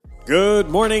Good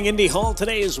morning, Indy Hall.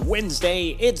 Today is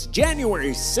Wednesday. It's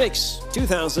January 6,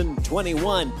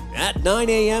 2021. At 9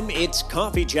 a.m., it's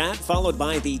Coffee Chat, followed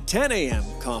by the 10 a.m.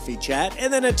 Coffee Chat.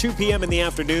 And then at 2 p.m. in the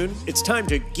afternoon, it's time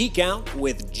to geek out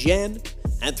with Jen.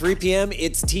 At 3 p.m.,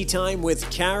 it's tea time with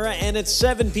Kara. And at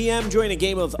 7 p.m., join a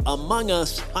game of Among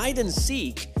Us Hide and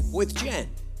Seek with Jen,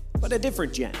 but a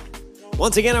different Jen.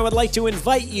 Once again, I would like to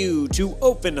invite you to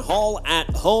Open Hall at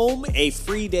Home, a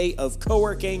free day of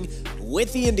co-working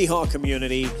with the Indy Hall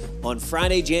community on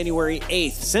Friday, January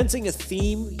 8th. Sensing a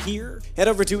theme here? Head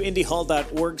over to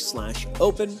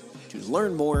indyhall.org/open to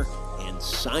learn more and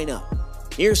sign up.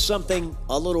 Here's something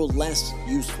a little less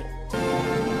useful.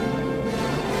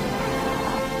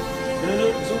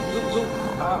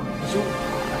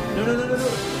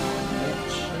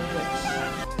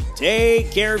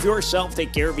 Take care of yourself,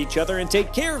 take care of each other, and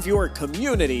take care of your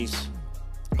communities.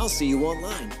 I'll see you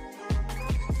online.